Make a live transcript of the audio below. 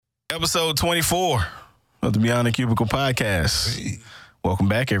Episode 24 of the Beyond the Cubicle podcast. Hey. Welcome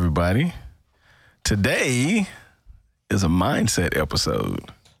back, everybody. Today is a mindset episode.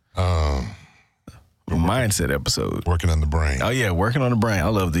 Mindset episode. Working on the brain. Oh, yeah, working on the brain. I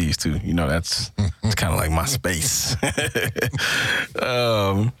love these too. You know, it's kind of like my space.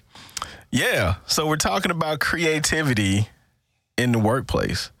 Yeah, so we're talking about creativity in the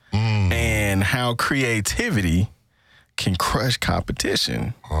workplace and how creativity can crush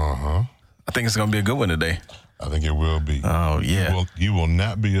competition. Uh-huh. I think it's going to be a good one today. I think it will be. Oh, yeah. You will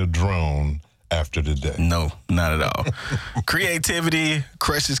not be a drone after today. No, not at all. Creativity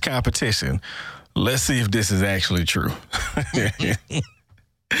crushes competition. Let's see if this is actually true.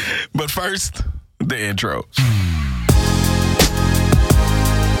 But first, the intro.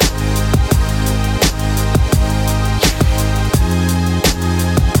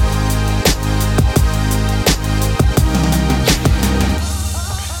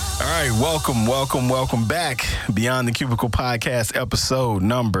 Welcome back. Beyond the Cubicle podcast, episode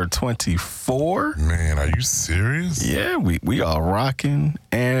number 24. Man, are you serious? Yeah, we are rocking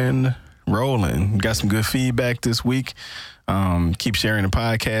and rolling. Got some good feedback this week. Keep sharing the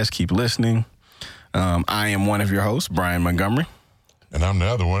podcast. Keep listening. I am one of your hosts, Brian Montgomery. And I'm the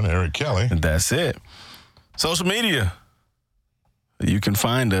other one, Eric Kelly. And that's it. Social media. You can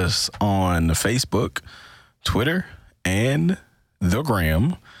find us on Facebook, Twitter, and the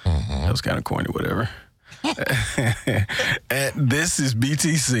Gram. That was kind of corny, whatever. At This Is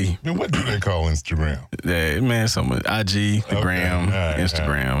BTC. Man, what do they call Instagram? Yeah, man, some IG, the Gram,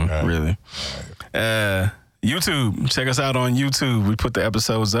 Instagram, really. YouTube, check us out on YouTube. We put the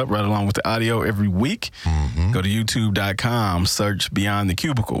episodes up right along with the audio every week. Go to youtube.com, search Beyond the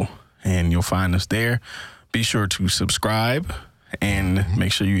Cubicle, and you'll find us there. Be sure to subscribe and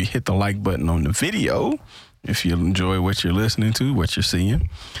make sure you hit the like button on the video if you enjoy what you're listening to, what you're seeing.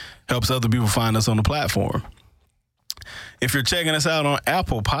 Helps other people find us on the platform. If you're checking us out on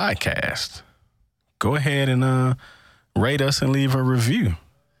Apple Podcasts, go ahead and rate us and leave a review.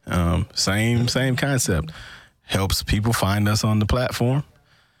 Same concept. Helps people find us on the platform.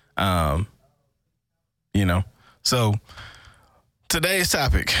 So today's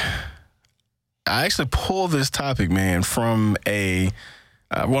topic, I actually pulled this topic, man, from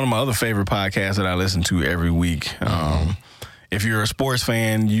one of my other favorite podcasts that I listen to every week. If you're a sports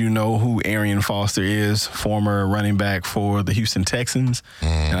fan, you know who Arian Foster is, former running back for the Houston Texans.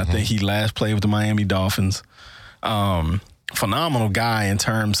 And I think he last played with the Miami Dolphins. Phenomenal guy in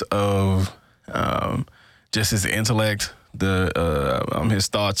terms of just his intellect, his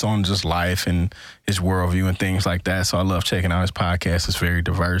thoughts on just life and his worldview and things like that. So I love checking out his podcast. It's very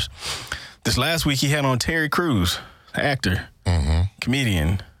diverse. This last week he had on Terry Crews, actor,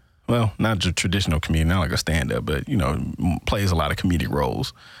 comedian. Well, not a traditional comedian, not like a stand-up, but, plays a lot of comedic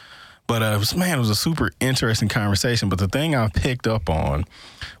roles. But, it was a super interesting conversation. But the thing I picked up on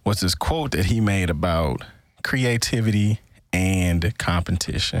was this quote that he made about creativity and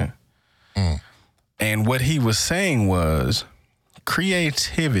competition. And what he was saying was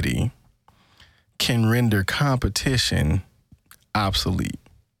creativity can render competition obsolete.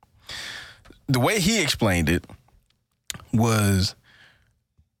 The way he explained it was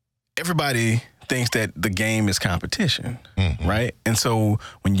everybody thinks that the game is competition, right? And so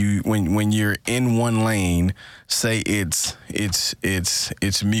when you're in one lane, say it's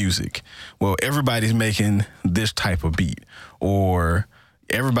music. Well, everybody's making this type of beat, or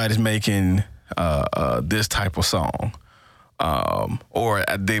everybody's making this type of song. Or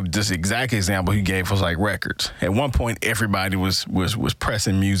this exact example he gave was like records. At one point, everybody was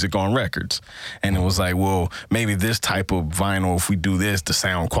pressing music on records. And it was like, well, maybe this type of vinyl, if we do this, the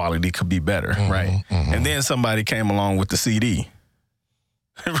sound quality could be better, right? And then somebody came along with the CD,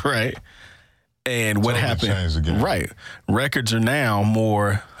 right? And what happened? Right. Records are now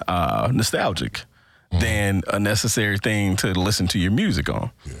more nostalgic than a necessary thing to listen to your music on.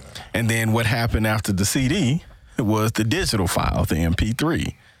 Yeah. And then what happened after the CD was the digital file, the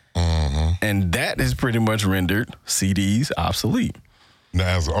MP3. And that has pretty much rendered CDs obsolete. Now,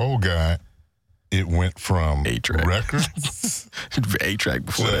 as an old guy, it went from 8-track records 8-track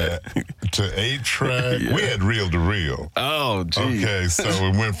before that to 8-track. Yeah. We had reel-to-reel. Oh, geez. Okay, so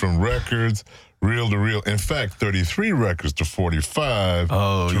it went from records, reel-to-reel. In fact, 33 records to 45 to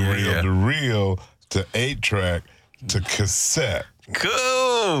reel-to-reel to 8-track to cassette.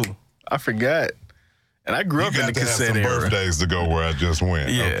 Cool. I forgot. And I grew up in the cassette era. You got to have some birthdays to go where I just went.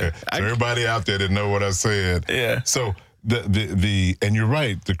 Yeah. Okay. So everybody out there that know what I said. Yeah. So and you're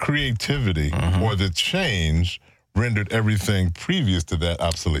right, the creativity or the change rendered everything previous to that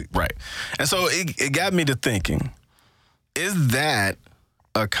obsolete. Right. And so it got me to thinking, is that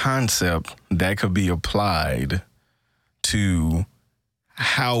a concept that could be applied to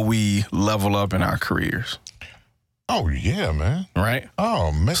how we level up in our careers. Oh, yeah, man. Right?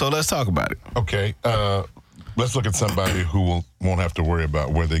 Oh, man. So let's talk about it. Okay. Let's look at somebody who won't have to worry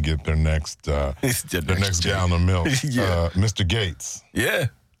about where they get their next gallon of milk. Yeah. Mr. Gates. Yeah.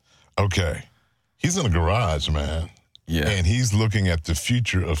 Okay. He's in a garage, man. Yeah. And he's looking at the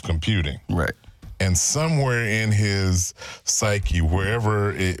future of computing. Right. And somewhere in his psyche,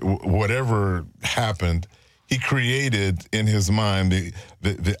 whatever happened, he created in his mind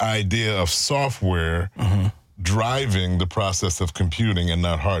the idea of software driving the process of computing and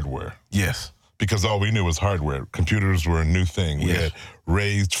not hardware. Yes. Because all we knew was hardware. Computers were a new thing. We had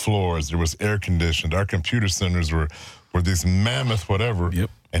raised floors. There was air conditioned. Our computer centers were these mammoth whatever. Yep.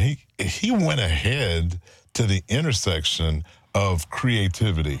 And he went ahead to the intersection of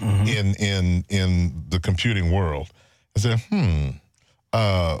creativity in the computing world and said,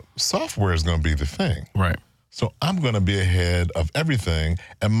 software is going to be the thing. Right. So I'm going to be ahead of everything,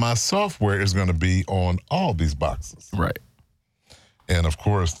 and my software is going to be on all these boxes. Right. And, of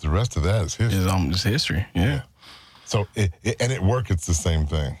course, the rest of that is history. It's history, yeah. So, at work, it's the same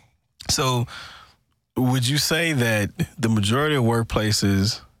thing. So would you say that the majority of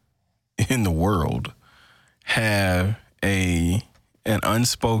workplaces in the world have an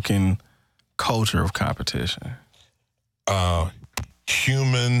unspoken culture of competition?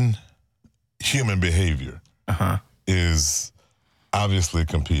 Human behavior is obviously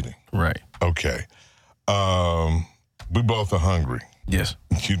competing. Right. Okay. We both are hungry. Yes.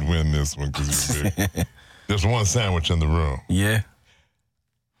 You'd win this one because you're big. There's one sandwich in the room. Yeah.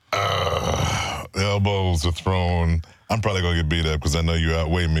 Elbows are thrown. I'm probably going to get beat up because I know you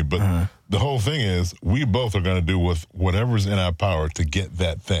outweigh me. But the whole thing is we both are going to do with whatever's in our power to get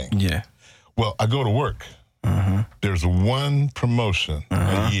that thing. Yeah. Well, I go to work. There's one promotion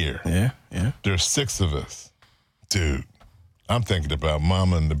a year. Yeah, yeah. There's 6 of us. Dude, I'm thinking about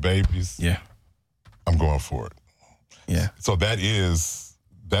mama and the babies. Yeah. I'm going for it. Yeah. So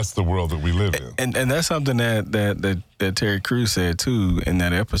that's the world that we live in. And that's something that Terry Crews said too in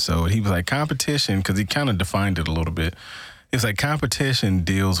that episode. He was like, competition, because he kind of defined it a little bit. It's like competition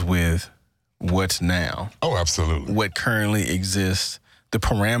deals with what's now. Oh, absolutely. What currently exists, the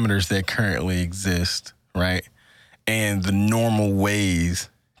parameters that currently exist, right? And the normal ways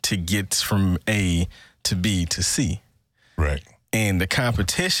to get from A to B to C. Right. And the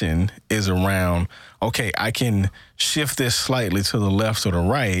competition is around, okay, I can shift this slightly to the left or the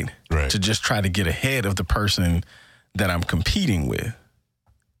right to just try to get ahead of the person that I'm competing with.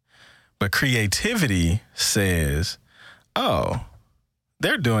 But creativity says, oh,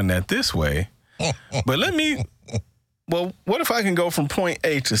 they're doing that this way. But what if I can go from point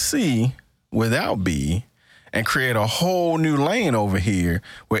A to C without B and create a whole new lane over here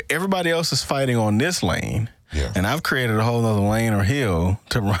where everybody else is fighting on this lane? Yes. And I've created a whole other lane or hill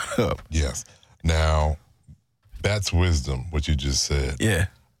to run up. Yes. Now, that's wisdom, what you just said. Yeah.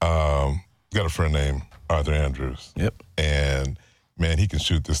 Got a friend named Arthur Andrews. Yep. And, man, he can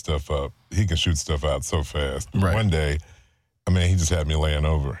shoot this stuff up. He can shoot stuff out so fast. Right. One day, he just had me laying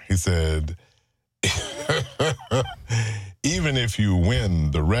over. He said, even if you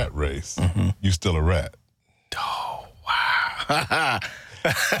win the rat race, you're still a rat. Oh, wow.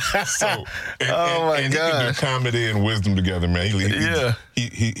 So, my God! He can do comedy and wisdom together, man.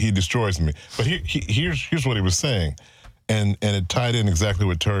 He destroys me. But here's what he was saying, and it tied in exactly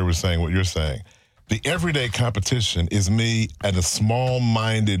what Terry was saying, what you're saying. The everyday competition is me at a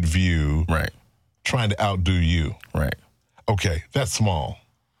small-minded view, right, trying to outdo you. Right. Okay, that's small.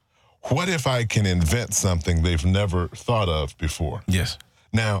 What if I can invent something they've never thought of before? Yes.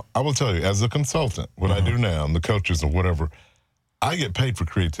 Now, I will tell you, as a consultant, what I do now, and the coaches and whatever, I get paid for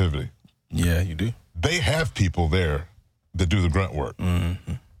creativity. Yeah, you do. They have people there that do the grunt work.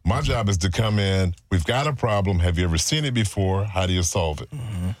 My job is to come in, we've got a problem. Have you ever seen it before? How do you solve it?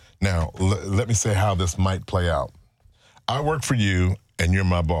 Now, let me say how this might play out. I work for you, and you're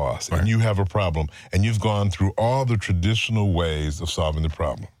my boss, and you have a problem, and you've gone through all the traditional ways of solving the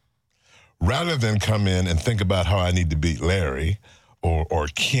problem. Rather than come in and think about how I need to beat Larry or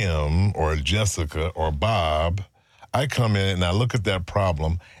Kim or Jessica or Bob, I come in and I look at that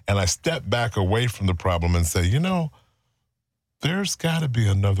problem and I step back away from the problem and say, there's got to be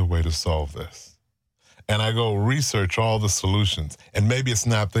another way to solve this. And I go research all the solutions. And maybe it's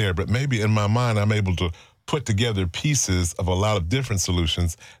not there, but maybe in my mind I'm able to put together pieces of a lot of different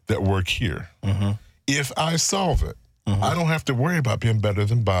solutions that work here. If I solve it, I don't have to worry about being better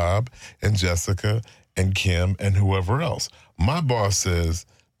than Bob and Jessica and Kim and whoever else. My boss says,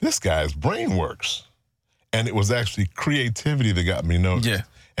 this guy's brain works. And it was actually creativity that got me noticed. Yeah.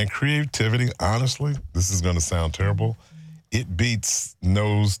 And creativity, honestly, this is going to sound terrible, it beats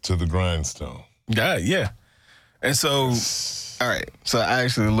nose to the grindstone. Yeah. And so, all right. So I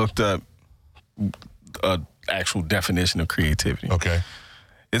actually looked up an actual definition of creativity. Okay.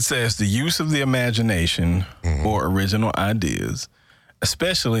 It says the use of the imagination or original ideas,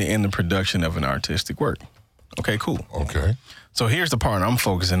 especially in the production of an artistic work. Okay, cool. Okay. So here's the part I'm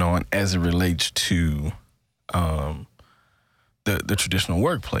focusing on as it relates to the traditional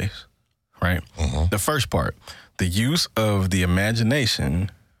workplace, right? The first part, the use of the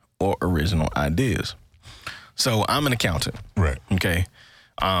imagination or original ideas. So I'm an accountant. Right. Okay.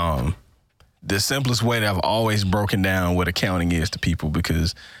 The simplest way that I've always broken down what accounting is to people,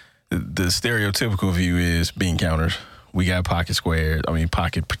 because the stereotypical view is bean counters. We got pocket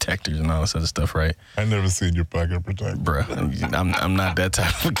protectors and all this other stuff, right? I never seen your pocket protector. Bruh, I'm not that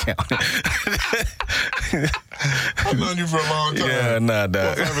type of accountant. I've known you for a long time. Yeah, nah,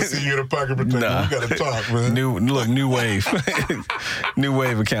 dog. I've never seen you in a pocket protector. Nah. We got to talk, man. New wave. New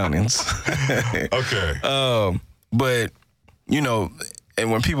wave accountants. Okay. But, you know,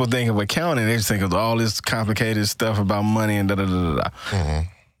 and when people think of accounting, they just think of all this complicated stuff about money and da-da-da-da-da.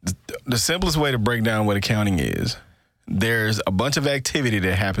 The simplest way to break down what accounting is, there's a bunch of activity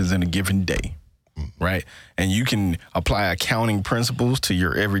that happens in a given day, right? And you can apply accounting principles to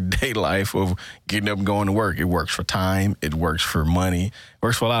your everyday life of getting up and going to work. It works for time. It works for money. It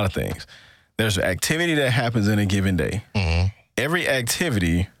works for a lot of things. There's an activity that happens in a given day. Every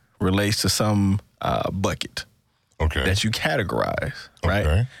activity relates to some bucket that you categorize, right?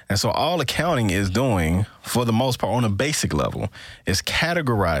 Okay. And so all accounting is doing, for the most part, on a basic level, is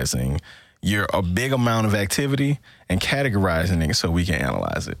categorizing a big amount of activity and categorizing it so we can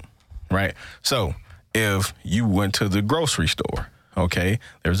analyze it, right? So if you went to the grocery store, okay,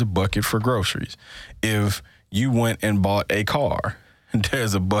 there's a bucket for groceries. If you went and bought a car,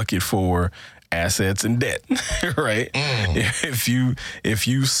 there's a bucket for assets and debt, right? If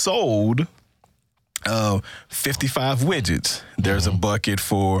you sold 55 widgets, there's a bucket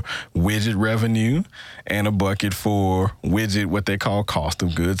for widget revenue and a bucket for widget, what they call cost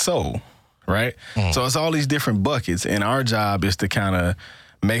of goods sold, right? So it's all these different buckets, and our job is to kind of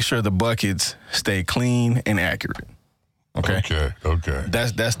make sure the buckets stay clean and accurate. Okay.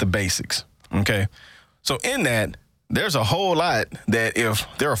 That's the basics. Okay. So in that, there's a whole lot that if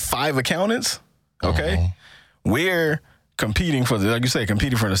there are 5 accountants, okay, we're competing for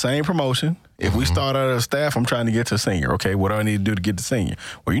the same promotion. If we start out as staff, I'm trying to get to senior. Okay, what do I need to do to get to senior?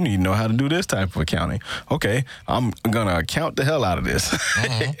 Well, you need to know how to do this type of accounting. Okay, I'm gonna account the hell out of this,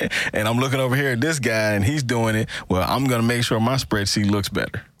 and I'm looking over here at this guy, and he's doing it. Well, I'm gonna make sure my spreadsheet looks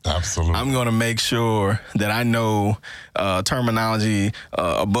better. Absolutely. I'm gonna make sure that I know terminology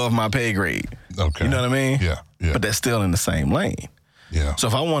above my pay grade. Okay. You know what I mean? Yeah. But that's still in the same lane. Yeah. So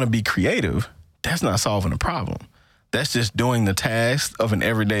if I want to be creative, that's not solving a problem. That's just doing the task of an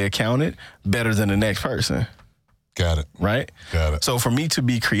everyday accountant better than the next person. Got it. Right? Got it. So for me to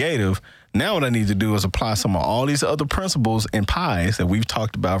be creative, now what I need to do is apply some of all these other principles and pies that we've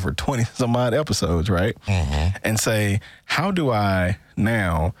talked about for 20 some odd episodes, right? And say, how do I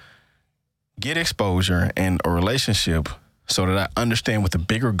now get exposure and a relationship so that I understand what the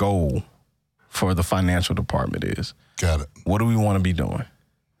bigger goal for the financial department is? Got it. What do we want to be doing?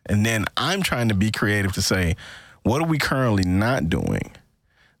 And then I'm trying to be creative to say, what are we currently not doing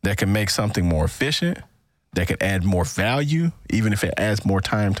that can make something more efficient, that can add more value, even if it adds more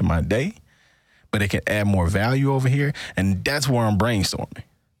time to my day, but it can add more value over here? And that's where I'm brainstorming.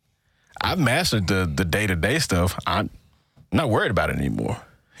 I've mastered the day-to-day stuff. I'm not worried about it anymore.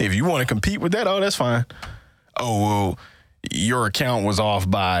 If you want to compete with that, that's fine. Oh, well, your account was off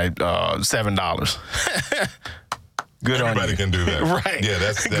by $7. Good on you. Everybody can do that. Right. Yeah,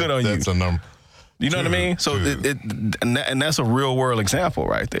 that's good on that's you. a number. You know what I mean? So and that's a real world example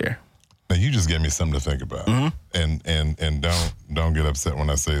right there. Now you just gave me something to think about, and don't get upset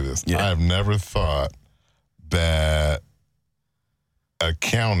when I say this. Yeah. I have never thought that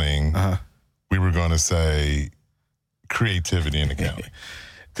accounting, we were going to say creativity in accounting,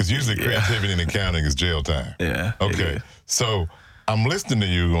 because usually creativity in accounting is jail time. Yeah. Okay. So I'm listening to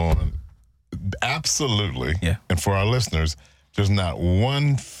you going, absolutely. Yeah. And for our listeners, there's not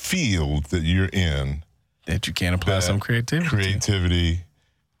one field that you're in that you can't apply some creativity. Creativity,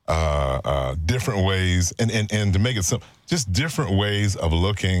 different ways, and to make it simple, just different ways of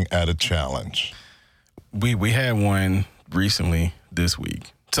looking at a challenge. We had one recently this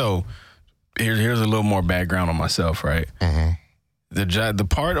week. So here's a little more background on myself, right? The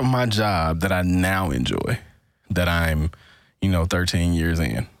part of my job that I now enjoy, that I'm, 13 years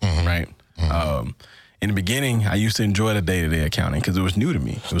in, right? In the beginning, I used to enjoy the day-to-day accounting because it was new to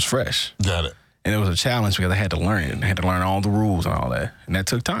me. It was fresh. Got it. And it was a challenge because I had to learn it. And I had to learn all the rules and all that. And that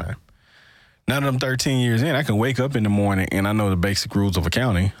took time. Now that I'm 13 years in, I can wake up in the morning and I know the basic rules of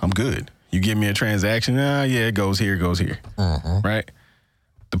accounting. I'm good. You give me a transaction, yeah, it goes here, right?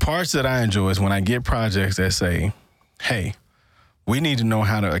 The parts that I enjoy is when I get projects that say, hey, we need to know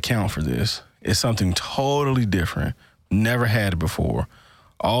how to account for this. It's something totally different. Never had it before.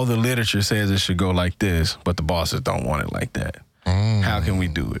 All the literature says it should go like this, but the bosses don't want it like that. How can we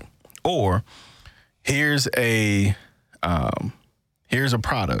do it? Or here's a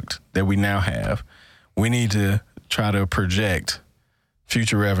product that we now have. We need to try to project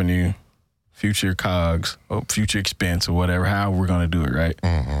future revenue, future COGS, or future expense, or whatever, how we're going to do it,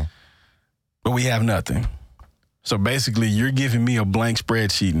 right? But we have nothing. So basically, you're giving me a blank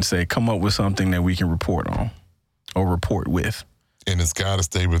spreadsheet and say, come up with something that we can report on or report with. And it's got to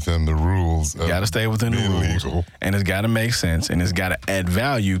stay within the rules. Got to stay within the rules. Legal. And it's got to make sense, and it's got to add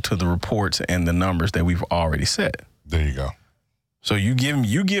value to the reports and the numbers that we've already set. There you go. So you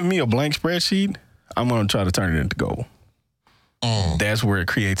give me a blank spreadsheet, I'm going to try to turn it into gold. That's where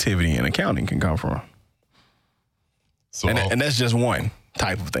creativity and accounting can come from. So and that's just one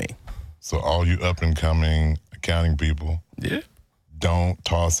type of thing. So all you up-and-coming accounting people, don't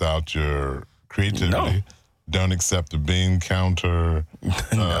toss out your creativity. No. Don't accept the bean counter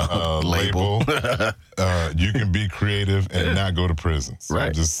label. You can be creative and not go to prison. So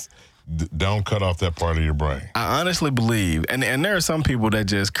right. Just don't cut off that part of your brain. I honestly believe, and there are some people that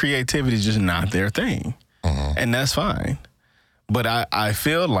just, creativity is just not their thing. And that's fine. But I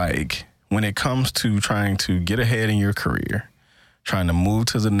feel like when it comes to trying to get ahead in your career, trying to move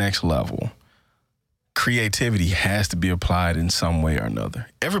to the next level, creativity has to be applied in some way or another.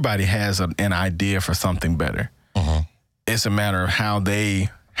 Everybody has an idea for something better. It's a matter of how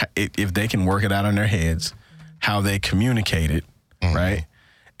if they can work it out in their heads, how they communicate it, right?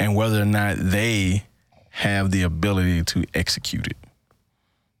 And whether or not they have the ability to execute it.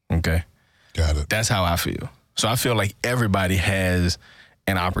 Okay? Got it. That's how I feel. So I feel like everybody has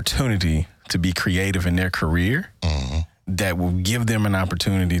an opportunity to be creative in their career that will give them an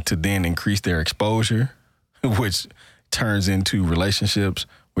opportunity to then increase their exposure, which turns into relationships,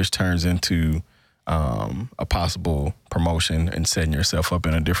 which turns into a possible promotion and setting yourself up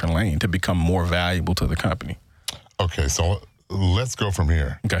in a different lane to become more valuable to the company. Okay, so let's go from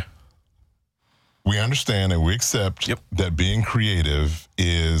here. Okay. We understand and we accept that being creative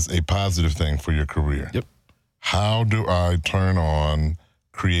is a positive thing for your career. Yep. How do I turn on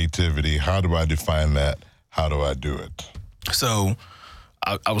creativity? How do I define that? How do I do it? So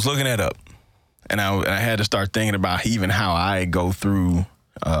I was looking that up, and I had to start thinking about even how I go through,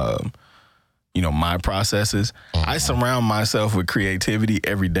 my processes. I surround myself with creativity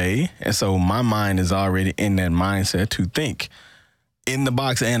every day, and so my mind is already in that mindset to think in the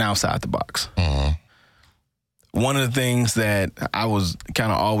box and outside the box. One of the things that I was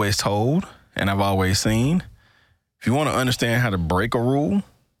kind of always told, and I've always seen, if you want to understand how to break a rule,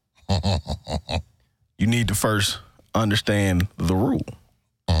 you need to first understand the rule,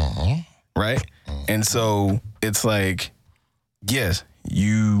 right? And so it's like, yes,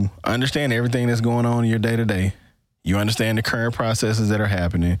 you understand everything that's going on in your day-to-day. You understand the current processes that are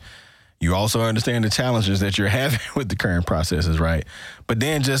happening. You also understand the challenges that you're having with the current processes, right? But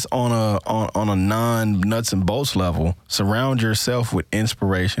then just on a non-nuts and bolts level, surround yourself with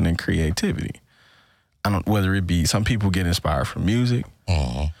inspiration and creativity. Whether it be, some people get inspired from music.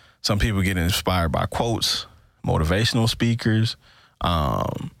 Some people get inspired by quotes, motivational speakers,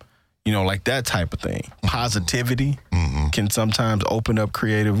 like that type of thing. Positivity can sometimes open up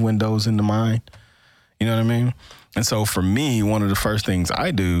creative windows in the mind. You know what I mean? And so for me, one of the first things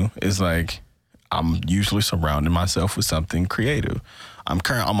I do is I'm usually surrounding myself with something creative. I'm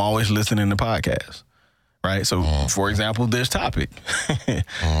always listening to podcasts, right? So for example, this topic,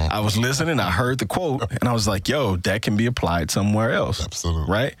 I was listening, I heard the quote, and I was like, yo, that can be applied somewhere else.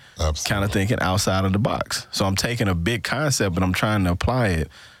 Absolutely. Right? Absolutely. Kind of thinking outside of the box. So I'm taking a big concept, but I'm trying to apply it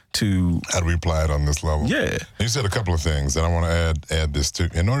to... How do we apply it on this level? Yeah. You said a couple of things, and I want to add this too.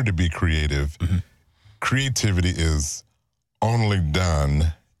 In order to be creative, creativity is only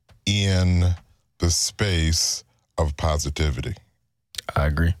done in the space of positivity. I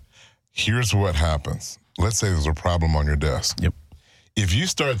agree. Here's what happens. Let's say there's a problem on your desk. Yep. If you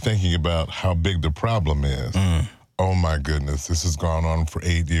start thinking about how big the problem is, oh my goodness, this has gone on for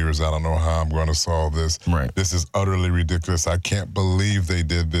 8 years. I don't know how I'm going to solve this. Right. This is utterly ridiculous. I can't believe they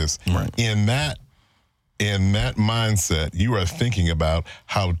did this. Right. In that mindset, you are thinking about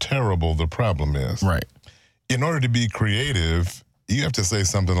how terrible the problem is. Right. In order to be creative, you have to say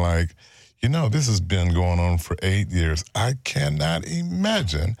something like, this has been going on for 8 years. I cannot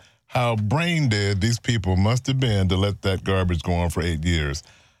imagine how brain dead these people must have been to let that garbage go on for 8 years.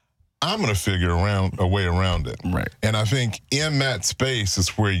 I'm going to figure a way around it. Right. And I think in that space is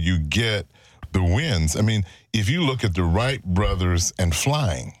where you get the wins. I mean, if you look at the Wright brothers and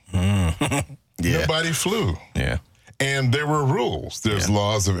flying, nobody flew. Yeah. And there were rules. There's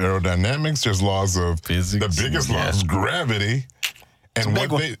laws of aerodynamics. There's laws of physics. The biggest law is gravity. And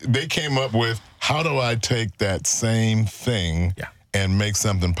what they came up with, how do I take that same thing and make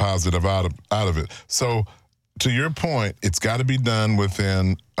something positive out of it? So to your point, it's got to be done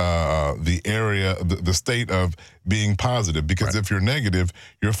within the area, the state of being positive. Because if you're negative,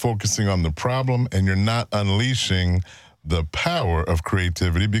 you're focusing on the problem and you're not unleashing the power of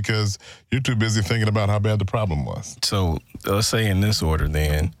creativity because you're too busy thinking about how bad the problem was. So let's say in this order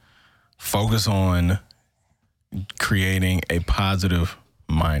then, focus on creating a positive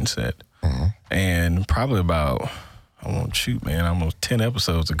mindset. And probably about, almost 10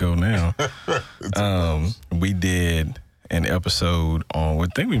 episodes ago now, we did an episode on, I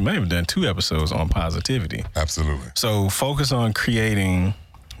think we may have done 2 episodes on positivity. Absolutely. So focus on creating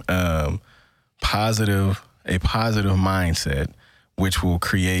a positive mindset, which will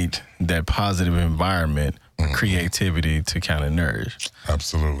create that positive environment for creativity to kind of nourish.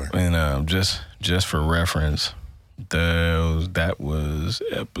 Absolutely. And just for reference, that was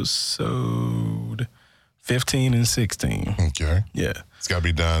episode 15 and 16. Okay. Yeah. It's got to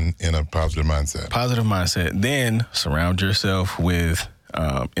be done in a positive mindset. Positive mindset. Then surround yourself with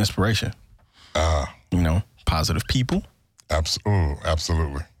inspiration. Positive people.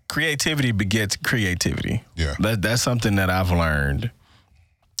 Absolutely. Creativity begets creativity. Yeah. That's something that I've learned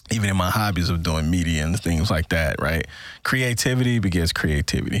even in my hobbies of doing media and things like that, right? Creativity begets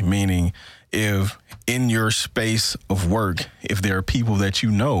creativity, meaning if in your space of work, if there are people that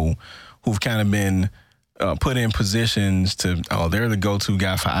you know who've kind of been put in positions to, they're the go-to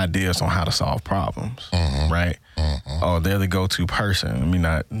guy for ideas on how to solve problems, right? Oh, they're the go-to person. Let me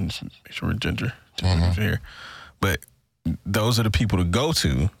not make sure we're ginger here. But those are the people to go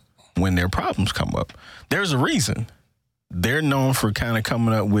to when their problems come up. There's a reason. They're known for kind of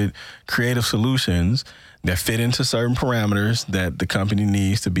coming up with creative solutions that fit into certain parameters that the company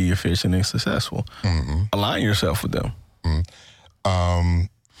needs to be efficient and successful. Align yourself with them.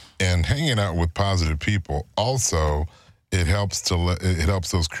 And hanging out with positive people also, it helps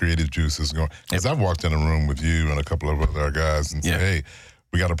those creative juices go. Because I've walked in a room with you and a couple of other guys and say, hey,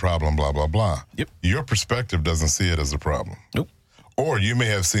 we got a problem, blah, blah, blah. Your perspective doesn't see it as a problem. Or you may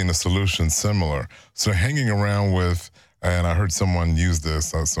have seen a solution similar. So hanging around with, and I heard someone use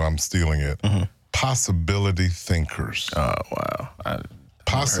this, so I'm stealing it, possibility thinkers. Oh, wow.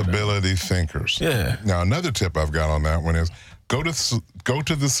 Possibility thinkers. Yeah. Now, another tip I've got on that one is go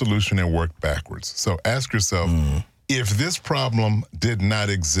to the solution and work backwards. So ask yourself, if this problem did not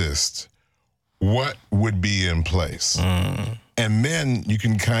exist, what would be in place? And then you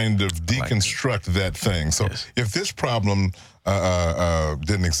can kind of deconstruct that thing. So if this problem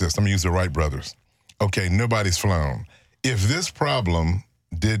didn't exist, I'm going to use the Wright brothers. Okay, nobody's flown. If this problem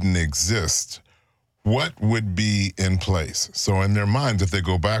didn't exist, what would be in place? So in their minds, if they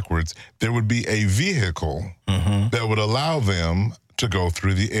go backwards, there would be a vehicle that would allow them to go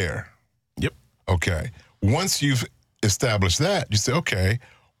through the air. Okay. Once you've established that, you say, okay,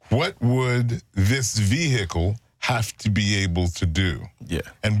 what would this vehicle have to be able to do?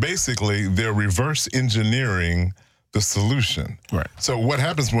 And basically, they're reverse engineering the solution. So what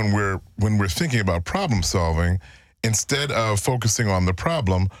happens when we're thinking about problem solving, instead of focusing on the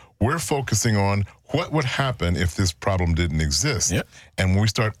problem, we're focusing on what would happen if this problem didn't exist. And when we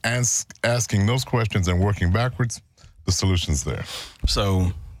start asking those questions and working backwards, the solution's there.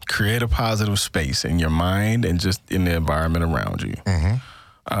 So create a positive space in your mind and just in the environment around you.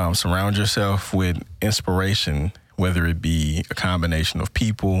 Surround yourself with inspiration, whether it be a combination of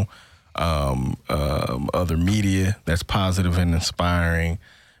people, other media that's positive and inspiring,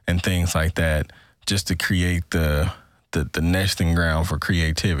 and things like that, just to create the nesting ground for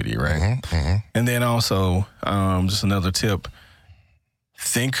creativity, right? And then also, just another tip,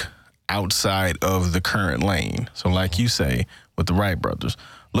 think outside of the current lane. So like you say, with the Wright brothers,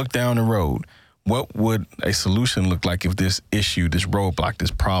 look down the road. What would a solution look like if this issue, this roadblock,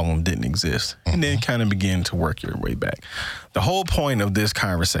 this problem didn't exist? And then kind of begin to work your way back. The whole point of this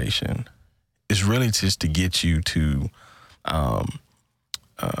conversation is really just to get you to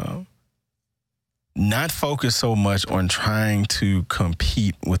not focus so much on trying to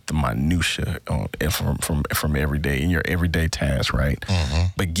compete with the minutia from everyday in your everyday tasks, right?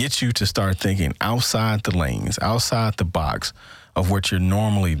 But get you to start thinking outside the lanes, outside the box of what you're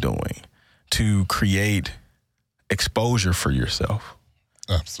normally doing. to create exposure for yourself.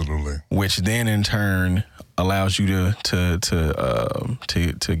 Absolutely. Which then in turn allows you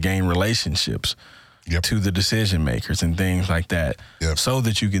to gain relationships to the decision makers and things like that, so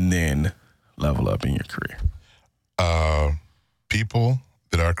that you can then level up in your career. People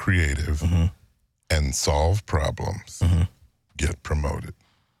that are creative and solve problems get promoted.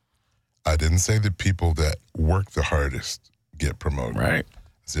 I didn't say that people that work the hardest get promoted. Right.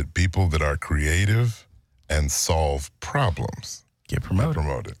 I said people that are creative and solve problems get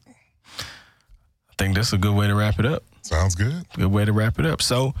promoted. I think that's a good way to wrap it up. Sounds good. Good way to wrap it up.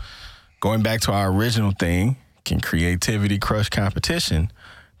 So, going back to our original thing, can creativity crush competition?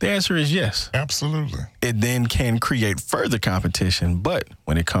 The answer is yes. Absolutely. It then can create further competition, but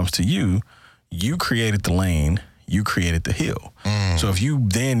when it comes to you, you created the lane, you created the hill. So if you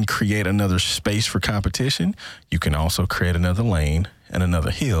then create another space for competition, you can also create another lane and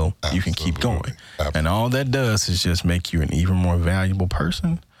another hill. Absolutely. You can keep going. Absolutely. And all that does is just make you an even more valuable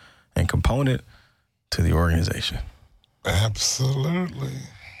person and component to the organization. Absolutely.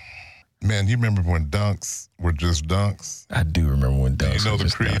 Man, you remember when dunks were just dunks? I do remember when dunks were just dunks. You know the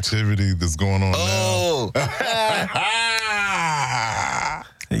creativity that's going on now?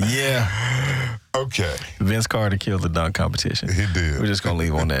 Yeah. Okay. Vince Carter killed the dunk competition. He did. We're just going to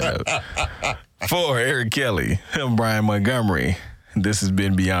leave on that note. For Eric Kelly, I'm Brian Montgomery. This has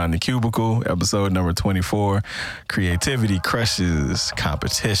been Beyond the Cubicle, episode number 24. Creativity crushes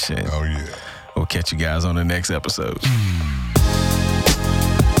competition. Oh, yeah. We'll catch you guys on the next episode.